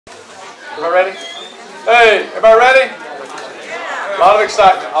Everybody ready? Hey, everybody ready? A lot of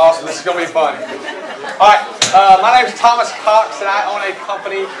excitement. Awesome. This is going to be fun. All right. My name is Thomas Cox, and I own a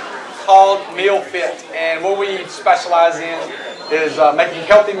company called Mealfit. And what we specialize in is making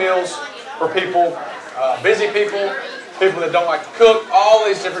healthy meals for people, busy people, people that don't like to cook, all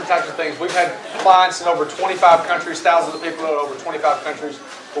these different types of things. We've had clients in over 25 countries, thousands of people in over 25 countries,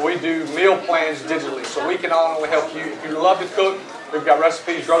 but we do meal plans digitally. So we can not only help you, if you love to cook, we've got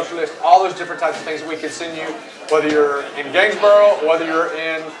recipes, grocery lists, all those different types of things that we can send you, whether you're in Gainesboro or whether you're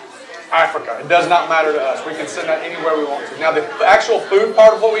in Africa. It does not matter to us. We can send that anywhere we want to. Now, the actual food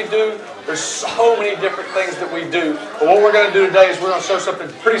part of what we do, there's so many different things that we do. But what we're going to do today is we're going to show something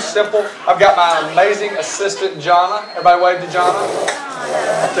pretty simple. I've got my amazing assistant, Jonna. Everybody wave to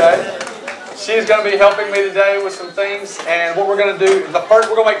Jonna. Okay. She's going to be helping me today with some things. And what we're going to do, we're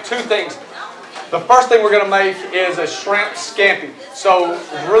going to make two things. The first thing we're going to make is a shrimp scampi. So,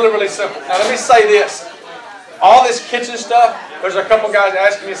 really, really simple. Now, let me say this. All this kitchen stuff, there's a couple guys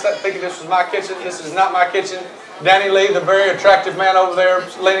asking me, thinking this was my kitchen. This is not my kitchen. Danny Lee, the very attractive man over there,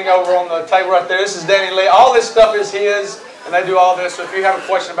 leaning over on the table right there. This is Danny Lee. All this stuff is his, and they do all this. So if you have a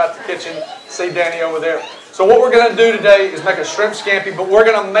question about the kitchen, see Danny over there. So what we're going to do today is make a shrimp scampi, but we're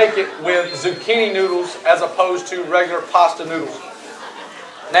going to make it with zucchini noodles as opposed to regular pasta noodles.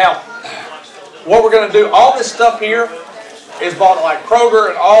 Now, what we're going to do, all this stuff here is bought at like Kroger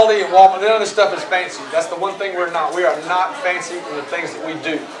and Aldi and Walmart. None of this stuff is fancy. That's the one thing we're not. We are not fancy in the things that we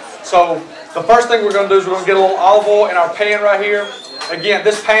do. So the first thing we're going to do is we're going to get a little olive oil in our pan right here. Again,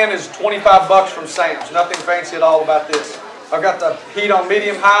 this pan is 25 bucks from Sam's. Nothing fancy at all about this. I've got the heat on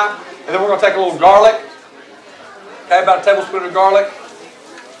medium high, and then we're going to take a little garlic. Okay, about a tablespoon of garlic.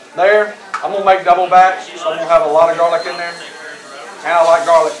 There. I'm going to make double batch, so I'm going to have a lot of garlic in there. And I like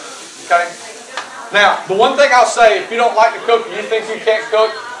garlic. Okay. Now, the one thing I'll say, if you don't like to cook and you think you can't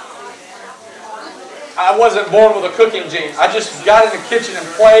cook, I wasn't born with a cooking gene. I just got in the kitchen and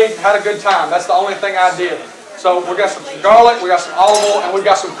played, had a good time. That's the only thing I did. So we got some garlic, we got some olive oil, and we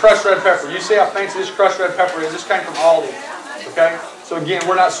got some crushed red pepper. You see how fancy this crushed red pepper is? This came from Aldi. Okay? So again,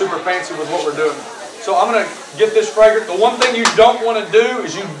 we're not super fancy with what we're doing. So I'm going to get this fragrant. The one thing you don't want to do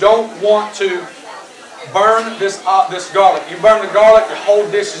is you don't want to burn this garlic. You burn the garlic, your whole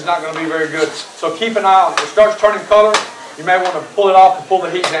dish is not going to be very good. So keep an eye on it. If it starts turning color, you may want to pull it off and pull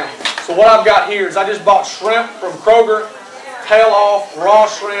the heat down. So what I've got here is I just bought shrimp from Kroger, tail off, raw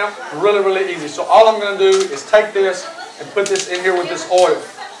shrimp, really, really easy. So all I'm going to do is take this and put this in here with this oil.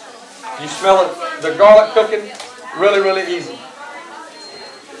 You smell it, the garlic cooking, really, really easy.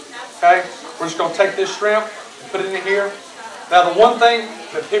 Okay, we're just going to take this shrimp and put it in here. Now the one thing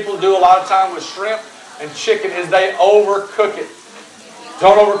that people do a lot of time with shrimp and chicken is they overcook it.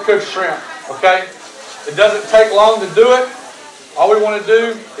 Don't overcook shrimp, okay? It doesn't take long to do it. All we want to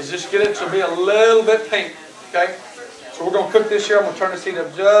do is just get it to be a little bit pink, okay? So we're going to cook this here. I'm going to turn this heat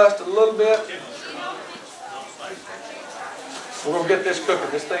up just a little bit. We're going to get this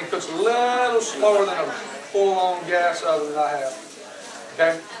cooking. This thing cooks a little slower than a full-on gas oven that I have,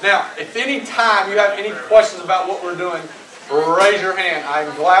 okay? Now, if any time you have any questions about what we're doing, raise your hand.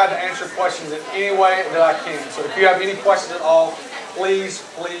 I'm glad to answer questions in any way that I can. So if you have any questions at all, please,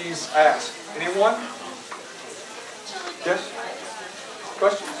 please ask. Anyone? Yes?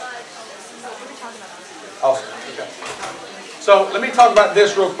 Questions? Awesome. Okay. So let me talk about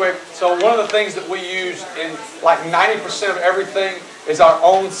this real quick. So one of the things that we use in like 90% of everything is our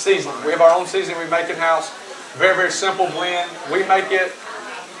own seasoning. We have our own seasoning we make in-house. Very, very simple blend. We make it.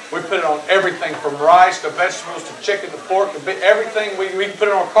 We put it on everything from rice to vegetables to chicken to pork to everything. We can put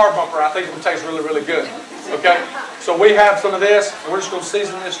it on a carb bumper. I think it will taste really, really good. Okay? So we have some of this. And we're just going to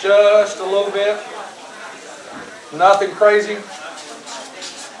season this just a little bit. Nothing crazy.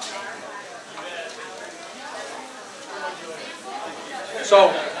 So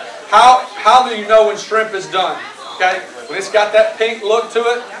how do you know when shrimp is done? Okay? When it's got that pink look to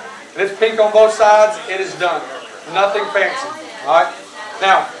it, and it's pink on both sides, it is done. Nothing fancy. All right?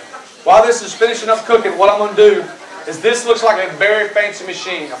 Now, while this is finishing up cooking, what I'm going to do is this looks like a very fancy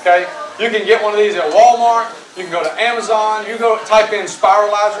machine, okay? You can get one of these at Walmart. You can go to Amazon. You go type in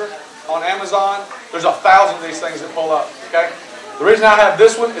spiralizer on Amazon. There's 1,000 of these things that pull up, okay? The reason I have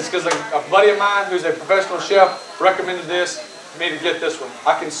this one is because a buddy of mine who's a professional chef recommended this for me to get this one.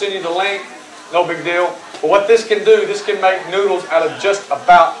 I can send you the link. No big deal. But what this can do, this can make noodles out of just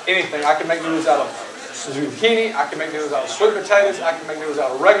about anything. I can make noodles out of zucchini, I can make noodles out of sweet potatoes, I can make noodles out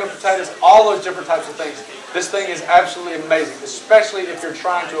of regular potatoes, all those different types of things. This thing is absolutely amazing, especially if you're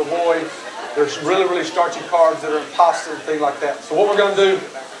trying to avoid, there's really, really starchy carbs that are in pasta and things like that. So what we're going to do,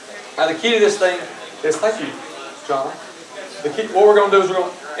 now the key to this thing is, thank you, John. What we're going to do is we're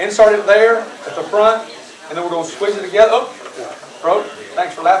going to insert it there at the front, and then we're going to squeeze it together. Oh, broke.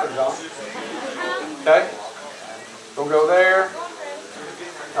 Thanks for laughing, John. Okay. We'll go there.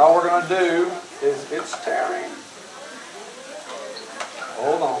 All we're going to do is, it's tearing.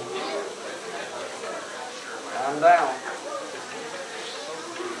 Hold on. Calm down.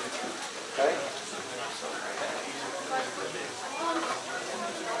 Okay.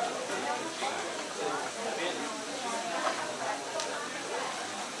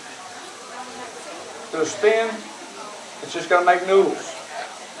 Do a spin. It's just going to make noodles.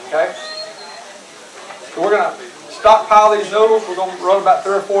 Okay? So we're going to stockpile these noodles. We're going to run about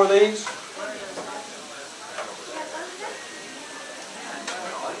 3 or 4 of these.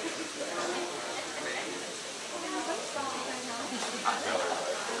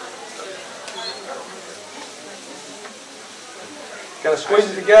 Got to squeeze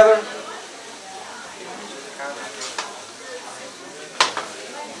it together.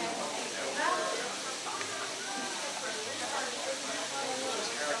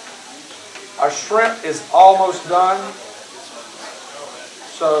 Our shrimp is almost done.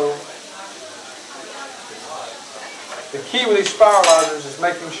 So the key with these spiralizers is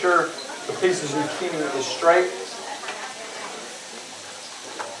making sure the pieces of zucchini is straight.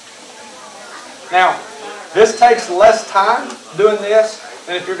 Now, this takes less time doing this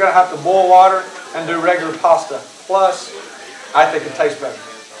than if you're going to have to boil water and do regular pasta. Plus, I think it tastes better.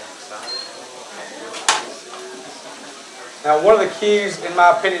 Now, one of the keys, in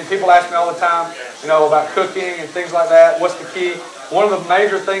my opinion, people ask me all the time, about cooking and things like that. What's the key? One of the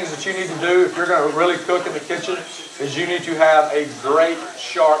major things that you need to do if you're going to really cook in the kitchen is you need to have a great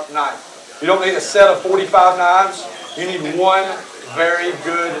sharp knife. You don't need a set of 45 knives. You need one very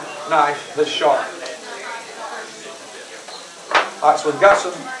good knife that's sharp. All right, so we've got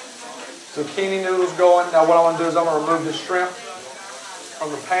some zucchini noodles going. Now what I want to do is I'm going to remove the shrimp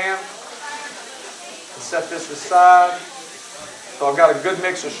from the pan and set this aside. So I've got a good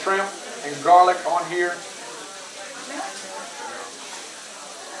mix of shrimp and garlic on here.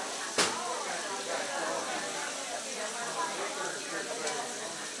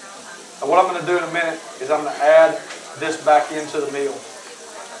 And what I'm going to do in a minute is I'm going to add this back into the meal.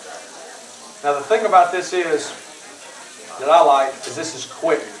 Now the thing about this is, that I like, is this is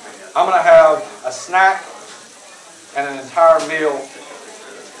quick. I'm going to have a snack and an entire meal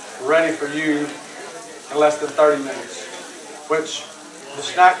ready for you in less than 30 minutes. Which, the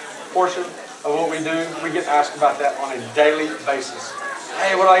snack portion of what we do, we get asked about that on a daily basis.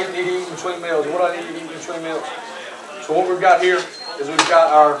 Hey, what do I need to eat between meals? What do I need to eat between meals? So what we've got here is we've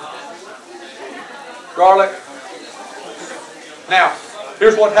got our garlic. Now,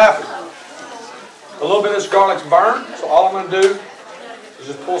 here's what happened. A little bit of this garlic's burned, so all I'm going to do is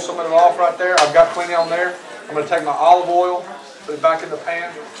just pull some of it off right there. I've got plenty on there. I'm going to take my olive oil, put it back in the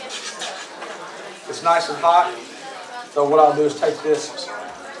pan. It's nice and hot. So what I'll do is take this.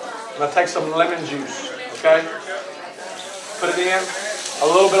 I'm going to take some lemon juice, okay? Put it in. A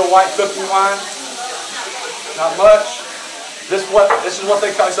little bit of white cooking wine. Not much. This is what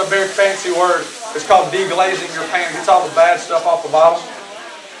they call, it's a very fancy word. It's called deglazing your pan. It gets all the bad stuff off the bottom.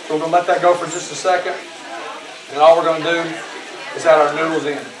 So we're going to let that go for just a second. And all we're going to do is add our noodles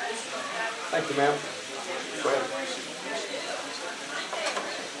in. Thank you, ma'am. Go ahead.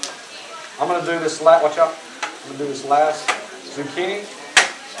 I'm going to do this last, watch out. I'm going to do this last zucchini.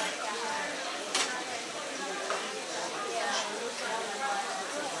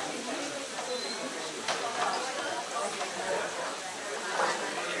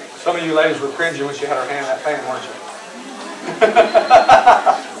 Some of you ladies were cringing when she had her hand in that pan, weren't you?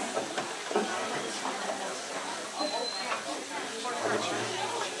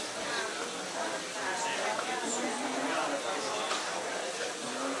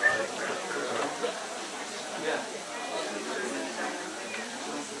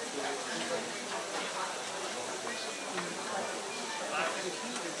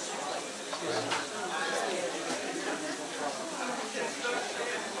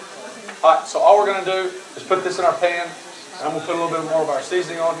 Alright, so all we're going to do is put this in our pan, and I'm going to put a little bit more of our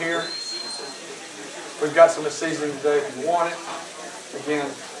seasoning on here. We've got some of the seasoning today if you want it. Again,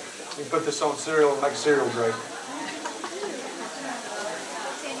 you can put this on cereal and make cereal great.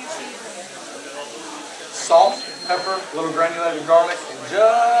 Salt, pepper, a little granulated garlic, and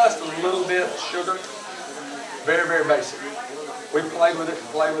just a little bit of sugar. Very, very basic. We played with it,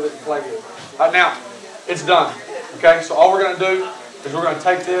 play with it, play with it. Alright, now, it's done. Okay, so all we're going to do is we're going to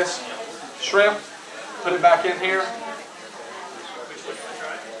take this shrimp, put it back in here,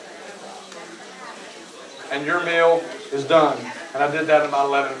 and your meal is done. And I did that in about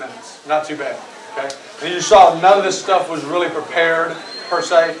 11 minutes. Not too bad. Okay? And you saw none of this stuff was really prepared per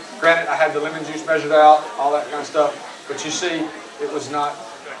se. Granted, I had the lemon juice measured out, all that kind of stuff. But you see, it's not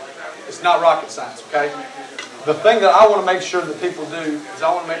rocket science, okay? The thing that I want to make sure that people do is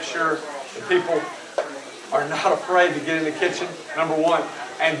I want to make sure that people are not afraid to get in the kitchen, number one.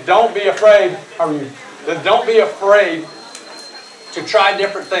 And don't be afraid, don't be afraid to try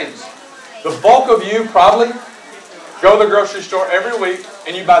different things. The bulk of you probably go to the grocery store every week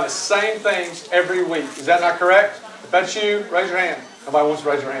and you buy the same things every week. Is that not correct? If that's you, raise your hand. Nobody wants to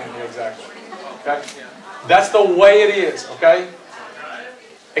raise your hand. Yeah, exactly. Okay? That's the way it is, okay?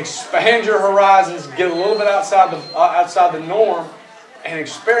 Expand your horizons, get a little bit outside the norm, and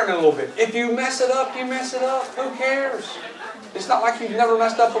experiment a little bit. If you mess it up, you mess it up. Who cares? It's not like you've never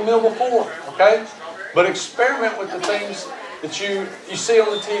messed up a meal before, okay? But experiment with the things that you see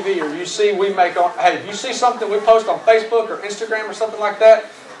on the TV or you see we make on. Hey, if you see something we post on Facebook or Instagram or something like that,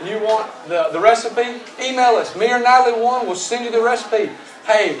 and you want the recipe, email us. Me or Natalie One will send you the recipe.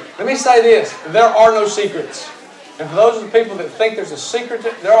 Hey, let me say this: there are no secrets. And for those of the people that think there's a secret,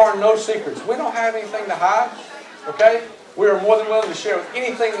 there are no secrets. We don't have anything to hide, okay? We are more than willing to share with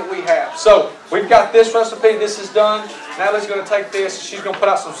anything that we have. So, we've got this recipe. This is done. Natalie's going to take this. She's going to put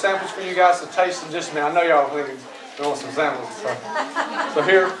out some samples for you guys to taste in just a minute. I know y'all are thinking you want some samples. So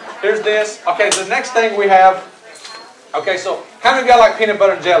here's this. Okay, the next thing we have. Okay, so how many of y'all like peanut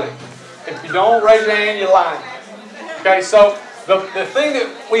butter and jelly? If you don't, raise your hand, you're lying. Okay, so the thing that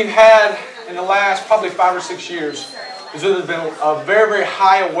we've had in the last probably 5 or 6 years is that there's been a very, very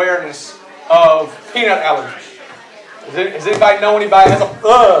high awareness of peanut allergies. Does anybody know anybody has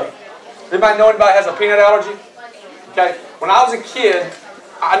a peanut allergy? Okay. When I was a kid,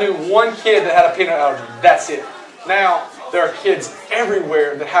 I knew one kid that had a peanut allergy. That's it. Now there are kids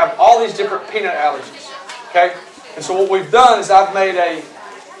everywhere that have all these different peanut allergies. Okay. And so what we've done is I've made a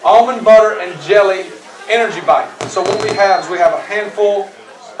almond butter and jelly energy bite. So what we have is we have a handful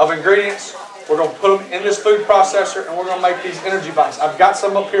of ingredients. We're going to put them in this food processor and we're going to make these energy bites. I've got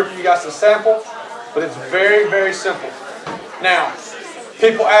some up here for you guys to sample, but it's very, very simple. Now,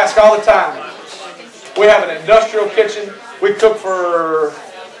 people ask all the time. We have an industrial kitchen. We cooked for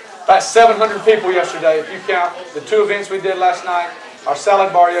about 700 people yesterday, if you count the 2 events we did last night, our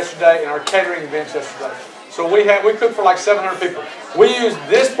salad bar yesterday, and our catering events yesterday. So we cooked for like 700 people. We used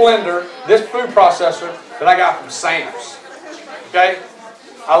this blender, this food processor that I got from Sam's. Okay?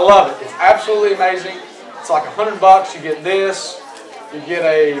 I love it. It's absolutely amazing. It's like $100. You get this. You get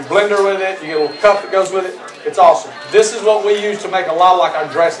a blender with it. You get a little cup that goes with it. It's awesome. This is what we use to make a lot of like our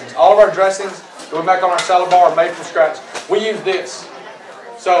dressings. All of our dressings that we make on our salad bar are made from scratch. We use this.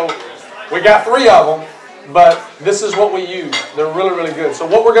 So we got 3 of them, but this is what we use. They're really, really good. So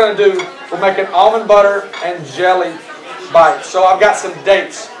what we're going to do, we're making almond butter and jelly bites. So I've got some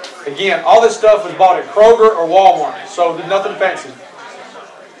dates. Again, all this stuff was bought at Kroger or Walmart. So there's nothing fancy.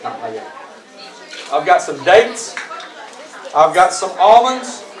 Not yet. I've got some dates. I've got some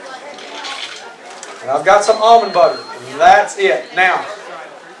almonds. And I've got some almond butter. And that's it. Now,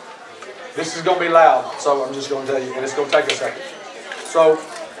 this is going to be loud. So I'm just going to tell you. And it's going to take a second. So,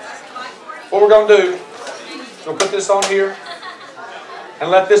 what we're going to do is we'll put this on here and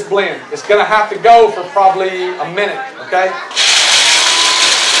let this blend. It's going to have to go for probably a minute. Okay?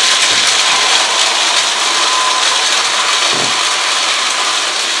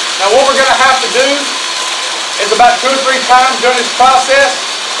 Now what we're going to have to do is about 2 or 3 times during this process,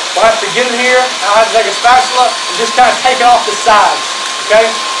 we'll have to get in here, and I'll have to take a spatula and just kind of take it off the sides. Okay?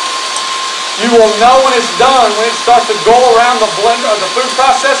 You will know when it's done when it starts to go around the blender or the food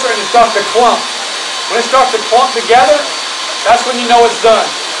processor and it starts to clump. When it starts to clump together, that's when you know it's done.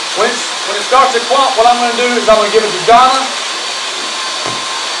 When it starts to clump, what I'm going to do is I'm going to give it to Jonna.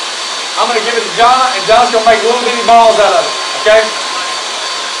 And Jonna's going to make little bitty balls out of it. Okay?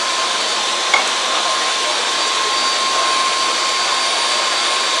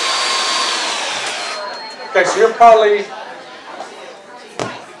 Okay, so you're probably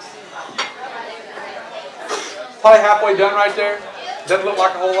halfway done right there. Doesn't look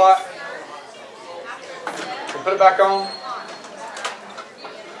like a whole lot. So put it back on.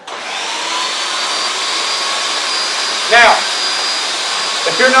 Now,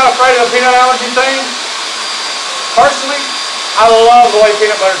 if you're not afraid of the peanut allergy thing, personally, I love the way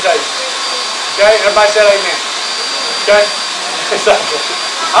peanut butter tastes. Okay? Everybody said amen. Okay?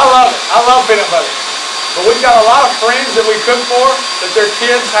 I love it. I love peanut butter. But we've got a lot of friends that we cook for that their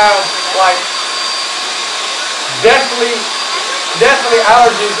kids have like definitely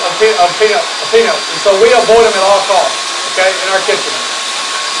allergies of peanuts. And so we avoid them at all costs, okay, in our kitchen.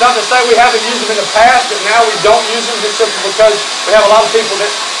 It's not to say we haven't used them in the past, but now we don't use them just simply because we have a lot of people that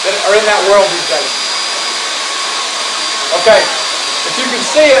are in that world these days. Okay, If you can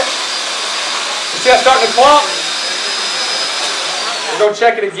see it, you see it's starting to clump? We'll go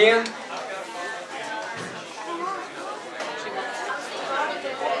check it again.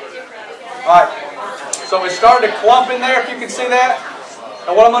 Alright, so it started to clump in there, if you can see that.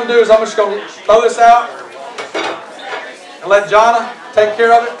 And what I'm going to do is I'm just going to throw this out and let Jonna take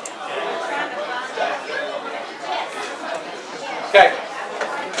care of it. Okay,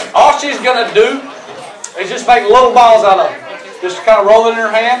 all she's going to do is just make little balls out of it. Just kind of roll it in her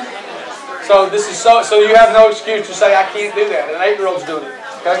hand. So this is so you have no excuse to say I can't do that. An 8-year-old's doing it.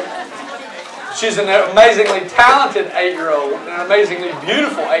 Okay? She's an amazingly talented 8-year-old, an amazingly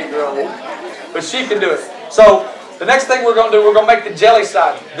beautiful 8-year-old, but she can do it. So the next thing we're going to do, we're going to make the jelly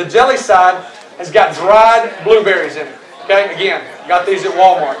side. The jelly side has got dried blueberries in it. Okay? Again, got these at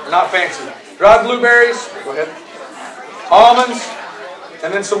Walmart. Not fancy. Dried blueberries. Go ahead. Almonds,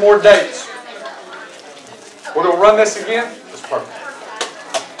 and then some more dates. We're going to run this again. That's perfect.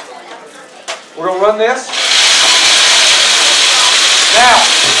 We're going to run this. Now,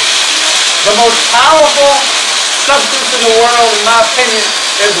 the most powerful substance in the world, in my opinion,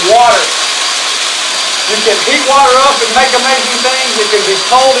 is water. You can heat water up and make amazing things. It can be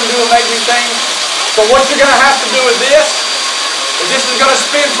cold and do amazing things. So what you're going to have to do with this is this is going to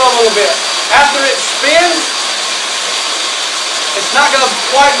spin for a little bit. After it spins, it's not going to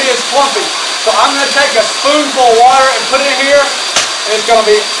quite be as clumpy. So I'm going to take a spoonful of water and put it in here, and it's going to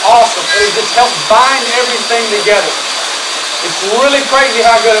be awesome. It'll just help bind everything together. It's really crazy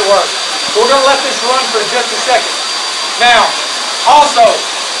how good it works. So we're going to let this run for just a second. Now, also,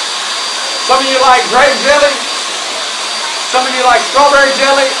 some of you like grape jelly, some of you like strawberry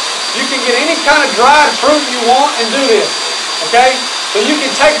jelly. You can get any kind of dried fruit you want and do this. Okay? So you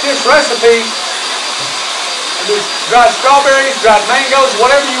can take this recipe and do dried strawberries, dried mangoes,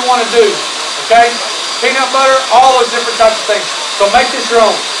 whatever you want to do. Okay? Peanut butter, all those different types of things. So make this your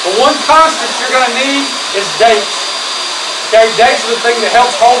own. The one constant you're going to need is dates. Okay? Dates are the thing that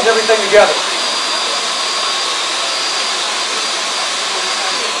helps hold everything together.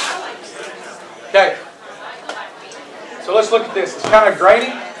 Okay. So let's look at this. It's kind of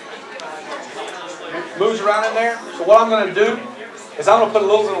grainy. It moves around in there. So what I'm going to do is I'm going to put a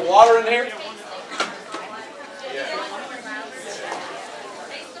little bit of water in here.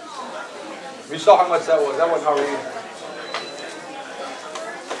 You saw how much that was. That wasn't hardly anything.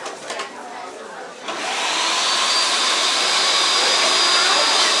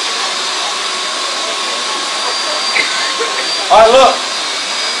 All right, look.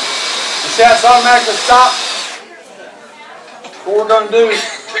 You see how it's automatically stopped? What we're going to do is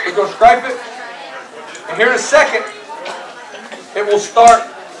we're going to scrape it. And here in a second, it will start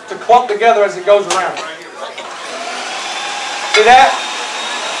to clump together as it goes around. See that?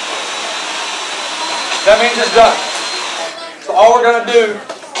 That means it's done. So all we're going to do is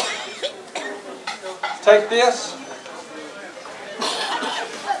take this.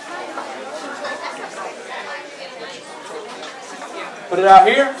 Put it out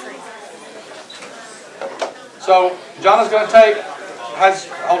here. So Jonna's going to take,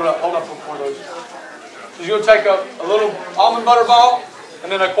 hold up one of those. She's going to take a little almond butter ball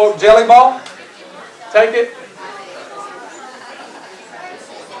and then a quote jelly ball. Take it.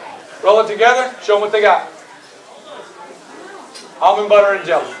 Roll it together. Show them what they got. Almond butter and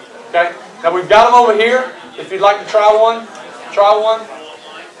jelly. Okay. Now we've got them over here. If you'd like to try one, try one.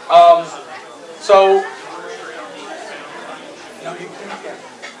 No, you can't.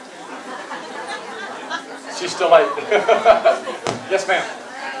 She's still late. Yes, ma'am.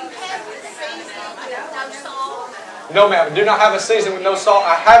 No, ma'am. Do not have a season with no salt.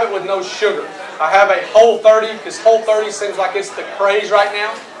 I have it with no sugar. I have a Whole 30 because Whole 30 seems like it's the craze right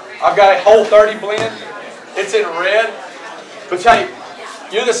now. I've got a Whole 30 blend. It's in red. But hey,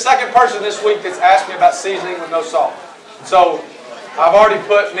 you're the second person this week that's asked me about seasoning with no salt. So I've already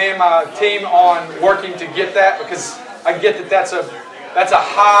put me and my team on working to get that because I get that that's a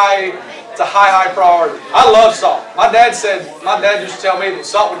high priority. I love salt. My dad used to tell me that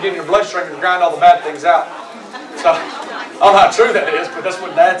salt would get in your bloodstream and grind all the bad things out. So I don't know how true that is, but that's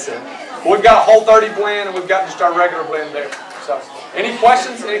what Dad said. But we've got a Whole 30 blend and we've got just our regular blend there. So any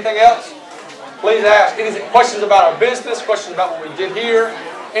questions? Anything else? Please ask. Any questions about our business? Questions about what we did here?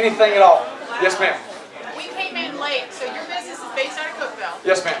 Anything at all? Yes, ma'am. We came in late, so your business is based out of Cookville.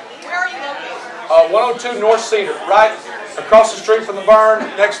 Yes, ma'am. Where are you located? 102 North Cedar, right across the street from the Burn,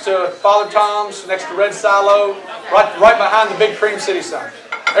 next to Father Tom's, next to Red Silo, right behind the big Cream City sign.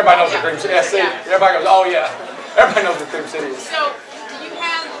 Everybody knows what Cream City is. Yeah, everybody goes, oh yeah. Everybody knows what Cream City is. So,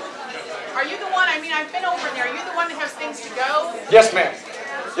 are you the one, I've been over there, are you the one that has things to go? Yes, ma'am.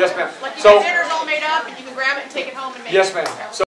 Yes, ma'am. Like you got dinner's all made up and you can grab it and take it home and make it? Yes, ma'am. So